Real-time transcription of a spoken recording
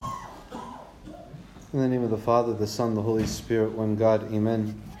In the name of the Father, the Son, the Holy Spirit, one God,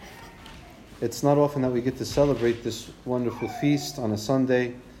 Amen. It's not often that we get to celebrate this wonderful feast on a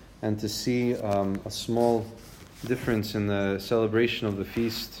Sunday and to see a small difference in the celebration of the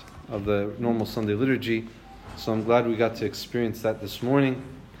feast of the normal Sunday liturgy. So I'm glad we got to experience that this morning.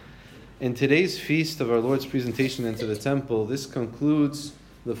 In today's feast of our Lord's presentation into the temple, this concludes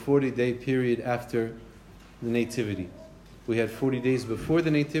the 40-day period after the Nativity. We had 40 days before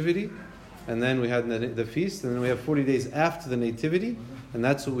the Nativity, and then we had the feast, and then we have 40 days after the Nativity, and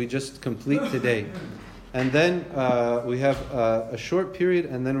that's what we just complete today. And then we have a short period,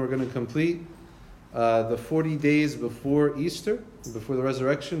 and then we're going to complete the 40 days before Easter, before the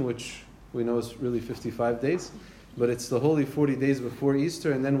resurrection, which we know is really 55 days, but it's the holy 40 days before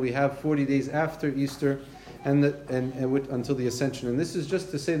Easter, and then we have 40 days after Easter, and until the Ascension. And this is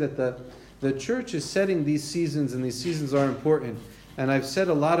just to say that the Church is setting these seasons, and these seasons are important. And I've said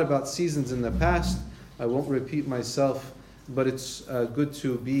a lot about seasons in the past. I won't repeat myself, but it's good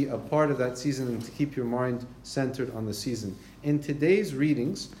to be a part of that season and to keep your mind centered on the season. In today's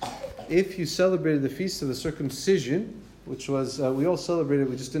readings, if you celebrated the Feast of the Circumcision, which was, we all celebrated,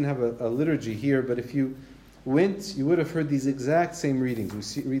 we just didn't have a liturgy here, but if you went, you would have heard these exact same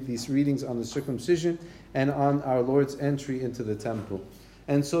readings. We read these readings on the circumcision and on our Lord's entry into the temple.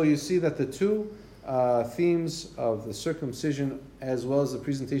 And so you see that the two themes of the circumcision as well as the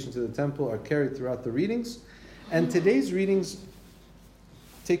presentation to the temple are carried throughout the readings. And today's readings,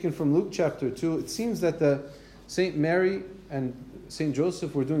 taken from Luke chapter 2, it seems that the Saint Mary and Saint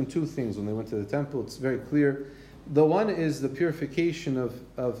Joseph were doing two things when they went to the temple. It's very clear. The one is the purification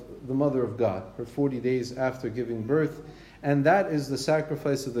of the Mother of God, her 40 days after giving birth. And that is the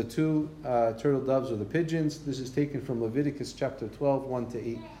sacrifice of the two turtle doves or the pigeons. This is taken from Leviticus chapter 12, 1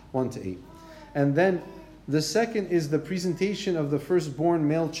 to 8. And then the second is the presentation of the firstborn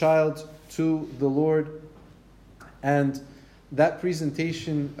male child to the Lord. And that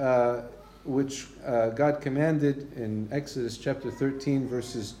presentation, which God commanded in Exodus chapter 13,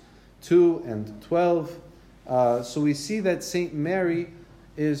 verses 2 and 12. So we see that Saint Mary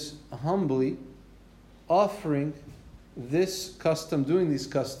is humbly offering this custom, doing these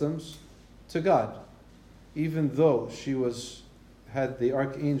customs to God, even though she had the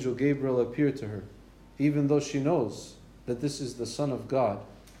archangel Gabriel appear to her, even though she knows that this is the Son of God,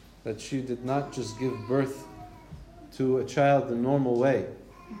 that she did not just give birth to a child the normal way,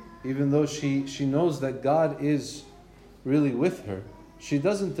 even though she knows that God is really with her, she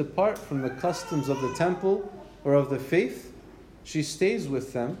doesn't depart from the customs of the temple or of the faith. She stays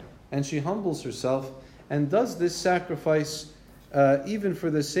with them and she humbles herself and does this sacrifice even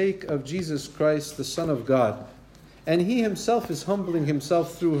for the sake of Jesus Christ, the Son of God. And he himself is humbling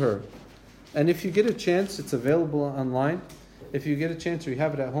himself through her. And if you get a chance, it's available online. If you get a chance or you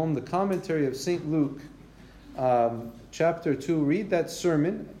have it at home, the commentary of St. Luke, chapter 2, read that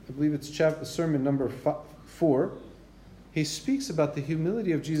sermon. I believe it's sermon number 4. He speaks about the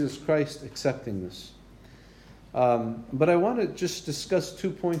humility of Jesus Christ accepting this. But I want to just discuss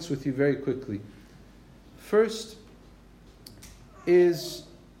 2 points with you very quickly. First is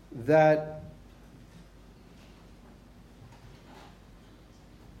that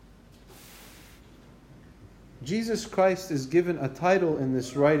Jesus Christ is given a title in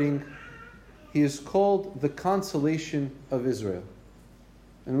this writing. He is called the Consolation of Israel.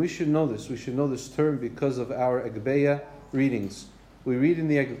 And we should know this. We should know this term because of our Agbeya readings. We read in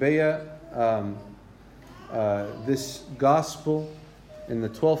the Agbeya this gospel in the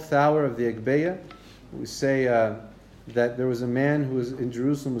 12th hour of the Agbeya. We say that there was a man who was in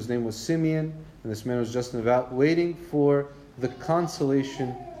Jerusalem whose name was Symeon, and this man was just and devout, waiting for the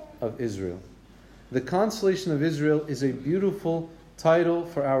consolation of Israel. The Consolation of Israel is a beautiful title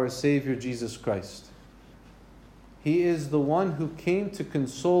for our Savior Jesus Christ. He is the one who came to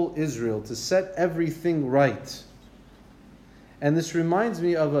console Israel, to set everything right. And this reminds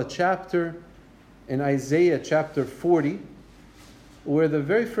me of a chapter in Isaiah chapter 40, where the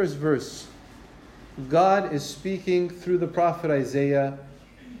very first verse, God is speaking through the prophet Isaiah,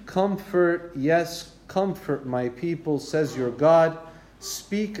 "Comfort, yes, comfort my people, says your God.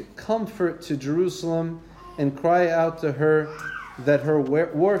 Speak comfort to Jerusalem and cry out to her that her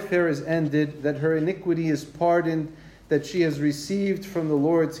warfare is ended, that her iniquity is pardoned, that she has received from the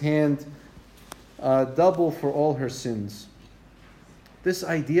Lord's hand double for all her sins." This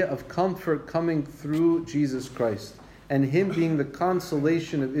idea of comfort coming through Jesus Christ and Him being the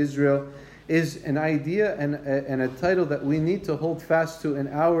consolation of Israel is an idea and a title that we need to hold fast to in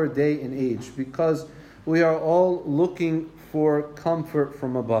our day and age, because we are all looking for comfort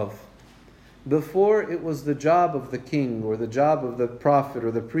from above. Before, it was the job of the king or the job of the prophet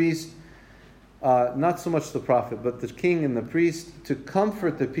or the priest not so much the prophet, but the king and the priest, to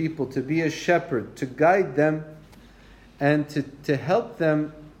comfort the people, to be a shepherd, to guide them, and to help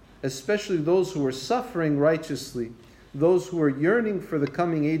them, especially those who are suffering righteously, those who are yearning for the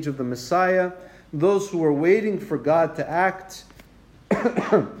coming age of the Messiah, those who are waiting for God to act.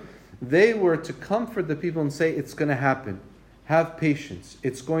 They were to comfort the people and say, it's going to happen. Have patience.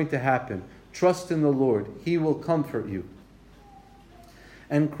 It's going to happen. Trust in the Lord. He will comfort you.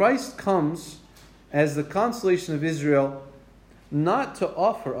 And Christ comes as the consolation of Israel, not to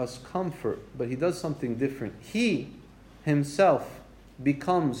offer us comfort, but He does something different. He Himself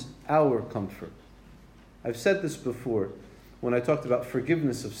becomes our comfort. I've said this before when I talked about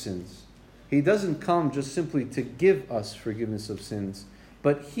forgiveness of sins. He doesn't come just simply to give us forgiveness of sins,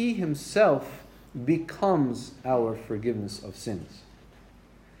 but He Himself becomes our forgiveness of sins.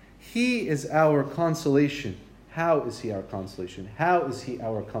 He is our consolation. How is He our consolation? How is He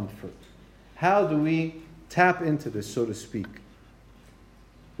our comfort? How do we tap into this, so to speak?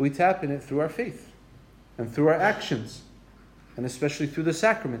 We tap in it through our faith and through our actions, and especially through the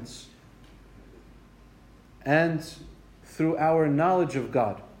sacraments, and through our knowledge of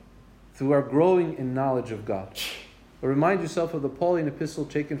God, through our growing in knowledge of God. But remind yourself of the Pauline epistle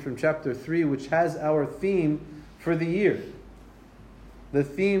taken from chapter 3, which has our theme for the year. The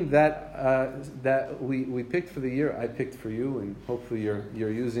theme that we picked for the year, I picked for you, and hopefully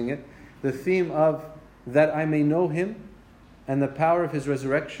you're using it. The theme of that I may know Him and the power of His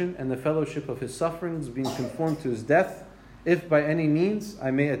resurrection and the fellowship of His sufferings, being conformed to His death, if by any means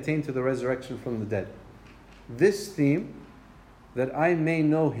I may attain to the resurrection from the dead. This theme, that I may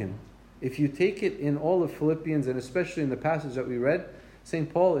know Him, if you take it in all of Philippians, and especially in the passage that we read,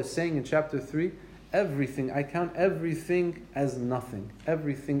 St. Paul is saying in chapter 3, everything, I count everything as nothing.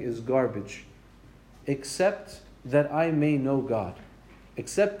 Everything is garbage, except that I may know God,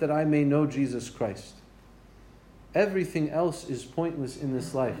 except that I may know Jesus Christ. Everything else is pointless in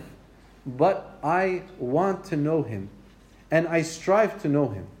this life. But I want to know Him, and I strive to know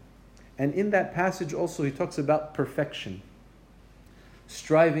Him. And in that passage also he talks about perfection,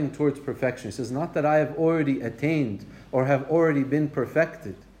 striving towards perfection. He says, not that I have already attained or have already been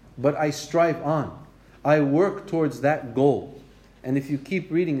perfected, but I strive on. I work towards that goal. And if you keep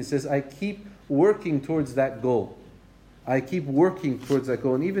reading, it says, I keep working towards that goal. I keep working towards that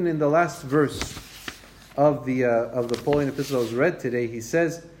goal. And even in the last verse of the Pauline epistle that was read today, he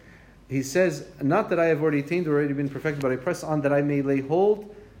says, not that I have already attained or already been perfected, but I press on that I may lay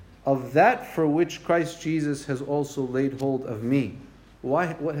hold of that for which Christ Jesus has also laid hold of me.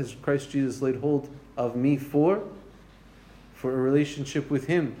 Why? What has Christ Jesus laid hold of me for? For a relationship with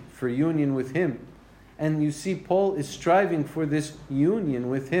Him, for union with Him. And you see, Paul is striving for this union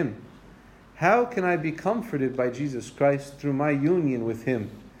with Him. How can I be comforted by Jesus Christ? Through my union with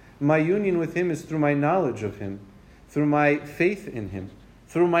Him. My union with Him is through my knowledge of Him, through my faith in Him,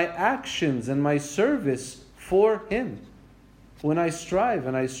 through my actions and my service for Him. When I strive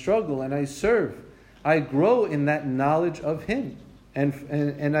and I struggle and I serve, I grow in that knowledge of Him.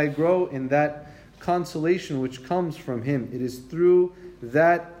 And I grow in that consolation which comes from Him. It is through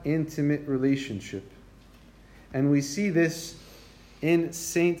that intimate relationship. And we see this in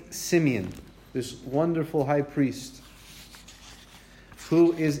Saint Symeon, this wonderful high priest,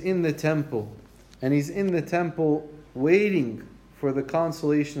 who is in the temple. And he's in the temple waiting for the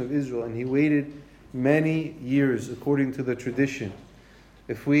consolation of Israel. And he waited many years according to the tradition.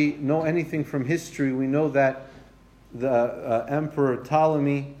 If we know anything from history, we know that the Emperor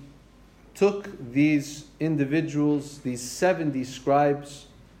Ptolemy took these individuals, these 70 scribes,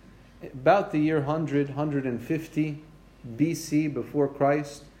 about the year 150 BC, before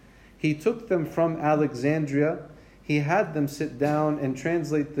Christ. He took them from Alexandria. He had them sit down and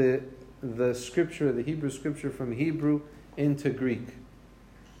translate the scripture, the Hebrew scripture, from Hebrew into Greek.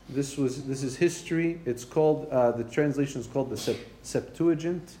 This is history. It's called, the translation is called the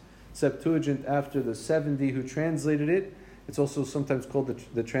Septuagint. Septuagint after the 70 who translated it. It's also sometimes called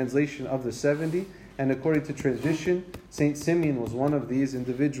the translation of the 70. And according to tradition, Saint Symeon was one of these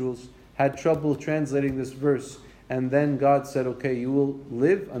individuals, had trouble translating this verse. And then God said, okay, you will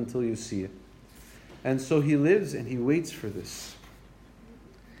live until you see it. And so he lives and he waits for this.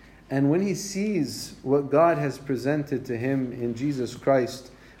 And when he sees what God has presented to him in Jesus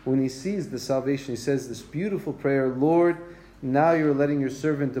Christ, when he sees the salvation, he says this beautiful prayer, Lord, now you are letting your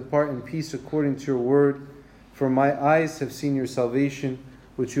servant depart in peace according to your word. For my eyes have seen your salvation,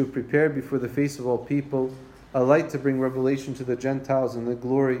 which you have prepared before the face of all people, a light to bring revelation to the Gentiles and the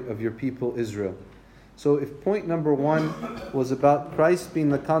glory of your people Israel. So if point number 1 was about Christ being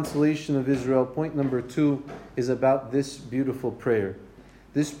the consolation of Israel, point number 2 is about this beautiful prayer.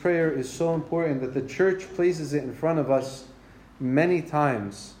 This prayer is so important that the church places it in front of us many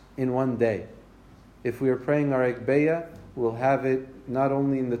times in one day. If we are praying our Ekbeya, we'll have it not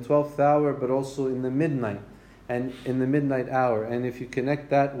only in the 12th hour, but also in the midnight and in the midnight hour. And if you connect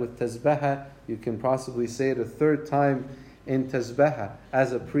that with Tazbaha, you can possibly say it a third time in Tazbaha.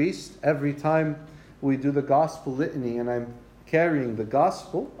 As a priest, every time we do the gospel litany and I'm carrying the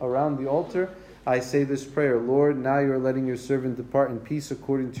gospel around the altar, I say this prayer: Lord, now you are letting your servant depart in peace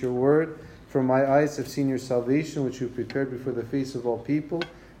according to your word. For my eyes have seen your salvation, which you prepared before the face of all people,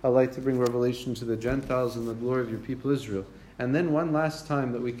 a light to bring revelation to the Gentiles and the glory of your people Israel. And then one last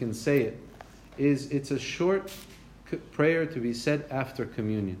time that we can say it is, it's a short prayer to be said after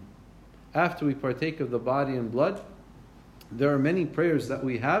communion. After we partake of the body and blood, there are many prayers that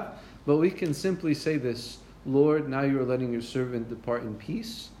we have, but we can simply say this: Lord, now you are letting your servant depart in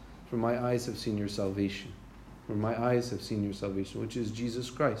peace, for my eyes have seen your salvation. For my eyes have seen your salvation, which is Jesus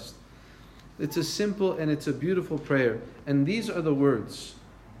Christ. It's a simple and it's a beautiful prayer. And these are the words.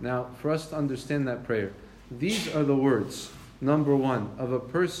 Now, for us to understand that prayer, these are the words, number one, of a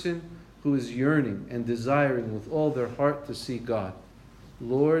person who is yearning and desiring with all their heart to see God.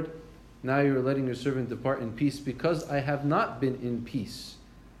 Lord, now you are letting your servant depart in peace, because I have not been in peace.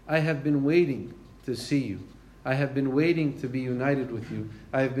 I have been waiting to see you. I have been waiting to be united with you.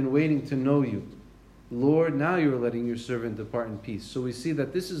 I have been waiting to know you. Lord, now you are letting your servant depart in peace. So we see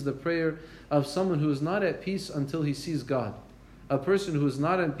that this is the prayer of someone who is not at peace until he sees God. A person who is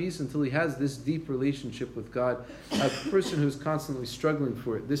not at peace until he has this deep relationship with God. A person who is constantly struggling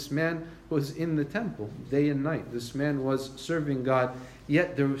for it. This man was in the temple day and night. This man was serving God,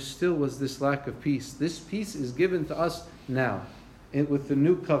 yet there still was this lack of peace. This peace is given to us now. And with the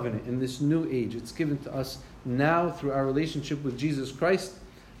new covenant, in this new age, it's given to us now through our relationship with Jesus Christ,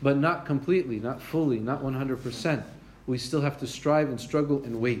 but not completely, not fully, not 100%. We still have to strive and struggle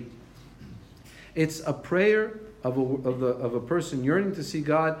and wait. It's a prayer of a person yearning to see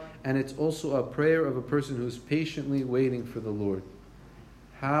God, and it's also a prayer of a person who's patiently waiting for the Lord.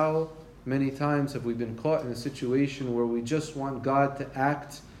 How many times have we been caught in a situation where we just want God to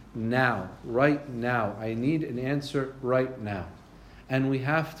act now, right now? I need an answer right now. And we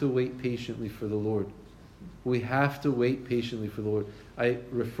have to wait patiently for the Lord. We have to wait patiently for the Lord. I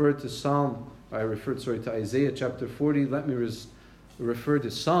referred to Isaiah chapter 40. Let me refer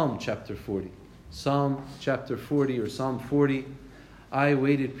to Psalm chapter 40. Psalm chapter 40 or Psalm 40. I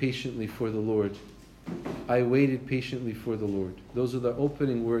waited patiently for the Lord. I waited patiently for the Lord. Those are the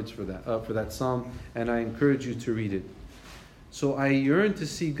opening words for that psalm, and I encourage you to read it. So I yearn to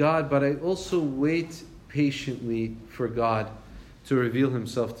see God, but I also wait patiently for God to reveal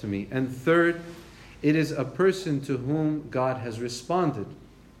himself to me. And third, it is a person to whom God has responded.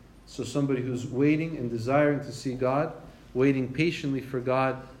 So somebody who's waiting and desiring to see God, waiting patiently for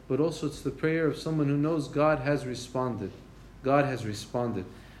God, but also it's the prayer of someone who knows God has responded. God has responded.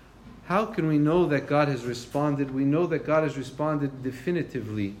 How can we know that God has responded? We know that God has responded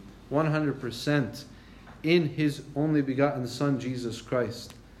definitively, 100%, in his only begotten Son, Jesus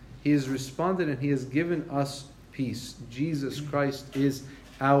Christ. He has responded and he has given us peace. Jesus Christ is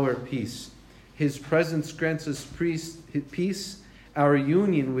our peace. His presence grants us peace. Our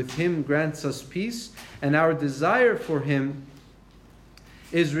union with him grants us peace. And our desire for him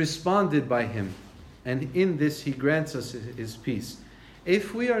is responded by him. And in this he grants us his peace.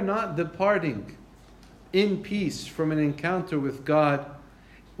 If we are not departing in peace from an encounter with God,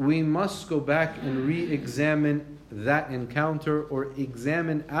 we must go back and re-examine that encounter, or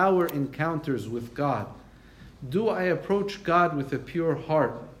examine our encounters with God. Do I approach God with a pure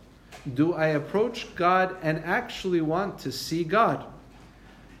heart? Do I approach God and actually want to see God?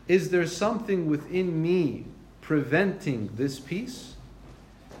 Is there something within me preventing this peace?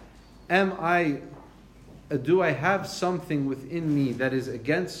 Do I have something within me that is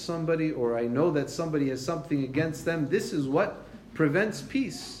against somebody, or I know that somebody has something against them? This is what prevents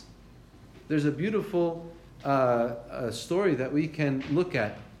peace. There's a beautiful story that we can look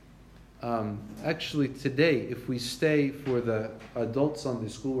at. Actually, today, if we stay for the adult Sunday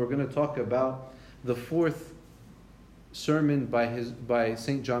school, we're going to talk about the fourth sermon by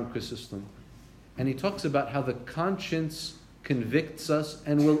St. John Chrysostom. And he talks about how the conscience convicts us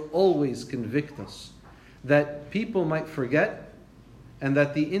and will always convict us. That people might forget, and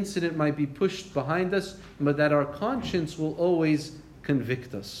that the incident might be pushed behind us, but that our conscience will always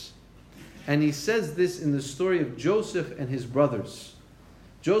convict us. And he says this in the story of Joseph and his brothers.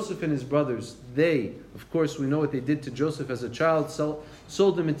 Joseph and his brothers, they, of course, we know what they did to Joseph as a child,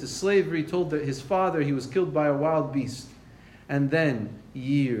 sold him into slavery, told that his father he was killed by a wild beast. And then,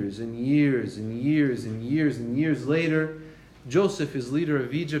 years and years and years and years and years later, Joseph is leader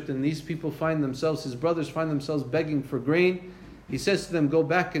of Egypt, and these people find themselves, his brothers find themselves begging for grain. He says to them, go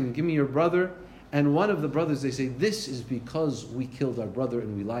back and give me your brother. And one of the brothers, they say, this is because we killed our brother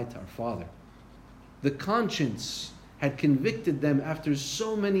and we lied to our father. The conscience had convicted them after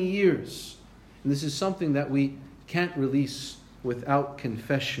so many years. And this is something that we can't release without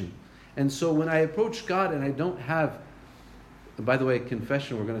confession. And so when I approach God and I don't have, and by the way,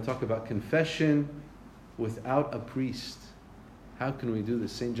 confession, we're going to talk about confession without a priest. How can we do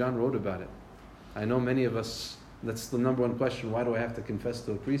this? St. John wrote about it. I know many of us, that's the number one question. Why do I have to confess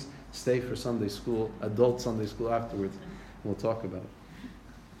to a priest? Stay for Sunday school, adult Sunday school afterwards. We'll talk about it.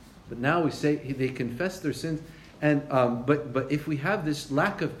 But now we say they confess their sins. And but if we have this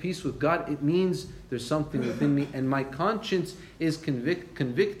lack of peace with God, it means there's something within me, and my conscience is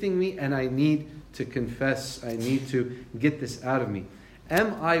convicting me, and I need to confess. I need to get this out of me.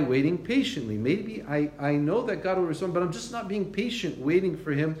 Am I waiting patiently? Maybe I know that God will respond, but I'm just not being patient, waiting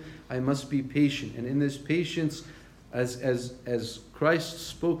for Him. I must be patient. And in this patience, as Christ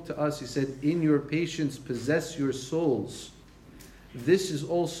spoke to us, He said, in your patience possess your souls. This is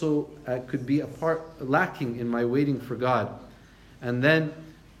also, could be a part lacking in my waiting for God. And then,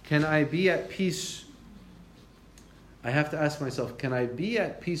 can I be at peace? I have to ask myself, can I be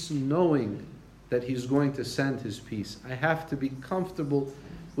at peace knowing that He's going to send His peace? I have to be comfortable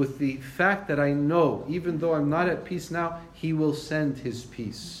with the fact that I know, even though I'm not at peace now, He will send His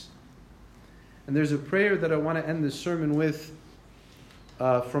peace. And there's a prayer that I want to end this sermon with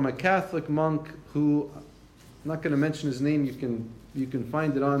from a Catholic monk who, I'm not going to mention his name, you can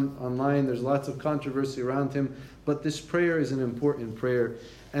find it online. There's lots of controversy around him, but this prayer is an important prayer.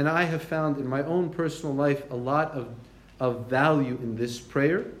 And I have found in my own personal life a lot of value in this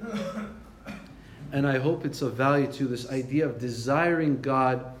prayer. And I hope it's of value to this idea of desiring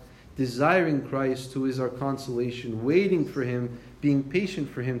God, desiring Christ, who is our consolation, waiting for Him, being patient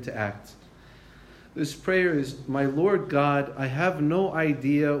for Him to act. This prayer is, my Lord God, I have no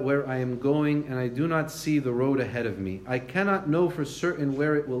idea where I am going, and I do not see the road ahead of me. I cannot know for certain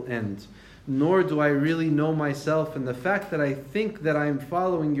where it will end, nor do I really know myself, and the fact that I think that I am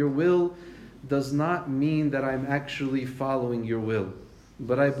following your will does not mean that I'm actually following your will.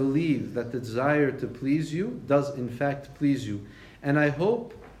 But I believe that the desire to please you does in fact please you. And I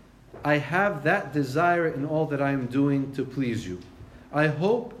hope I have that desire in all that I am doing to please you. I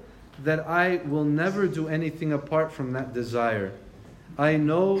hope that I will never do anything apart from that desire. I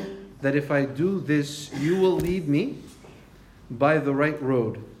know that if I do this, you will lead me by the right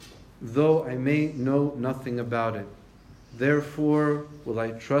road, though I may know nothing about it. Therefore will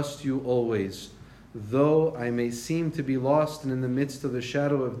I trust you always. Though I may seem to be lost and in the midst of the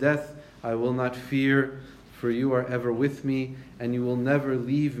shadow of death, I will not fear, for you are ever with me, and you will never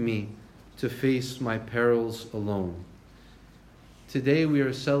leave me to face my perils alone. Today we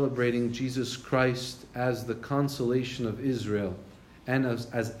are celebrating Jesus Christ as the consolation of Israel and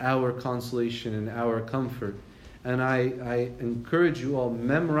as our consolation and our comfort. And I encourage you all,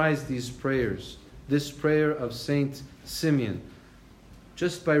 memorize these prayers. This prayer of Saint Symeon,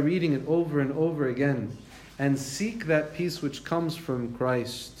 just by reading it over and over again, and seek that peace which comes from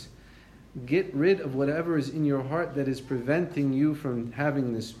Christ. Get rid of whatever is in your heart that is preventing you from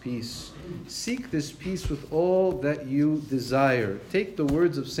having this peace. Seek this peace with all that you desire. Take the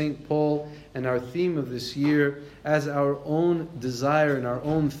words of St. Paul and our theme of this year as our own desire and our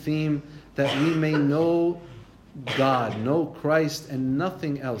own theme, that we may know God, know Christ and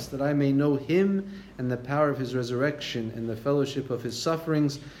nothing else, that I may know Him and the power of His resurrection and the fellowship of His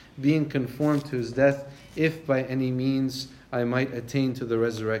sufferings, being conformed to His death, if by any means I might attain to the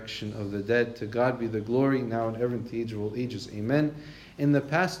resurrection of the dead. To God be the glory, now and ever, and to the age of all ages. Amen. In the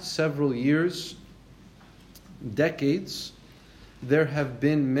past several years, decades, there have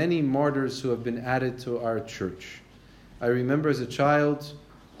been many martyrs who have been added to our church. I remember as a child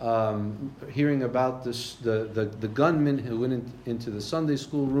hearing about this, the gunman who went into the Sunday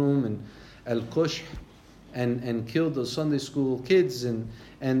school room and Al-Qush and killed those Sunday school kids, and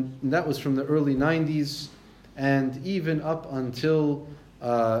that was from the early 90s. And even up until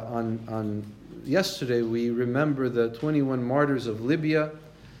on yesterday, we remember the 21 martyrs of Libya.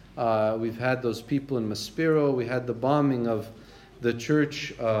 We've had those people in Maspero. We had the bombing of the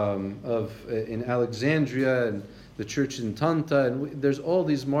church in Alexandria and the church in Tanta. And there's all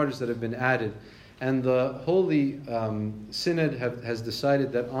these martyrs that have been added. And the Holy Synod has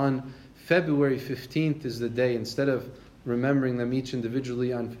decided that on February 15th is the day, instead of remembering them each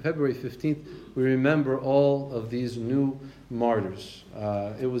individually, on February 15th, we remember all of these new martyrs.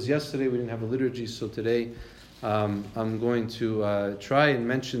 It was yesterday, we didn't have a liturgy, so today I'm going to try and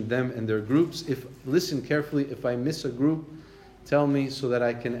mention them and their groups. Listen carefully, if I miss a group, tell me so that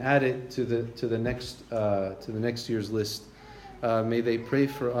I can add it to the next year's list. May they pray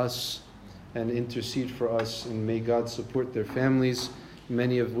for us and intercede for us, and may God support their families,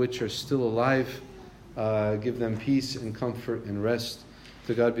 many of which are still alive. Give them peace and comfort and rest.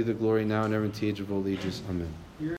 To God be the glory now and ever in the age of all ages. Amen.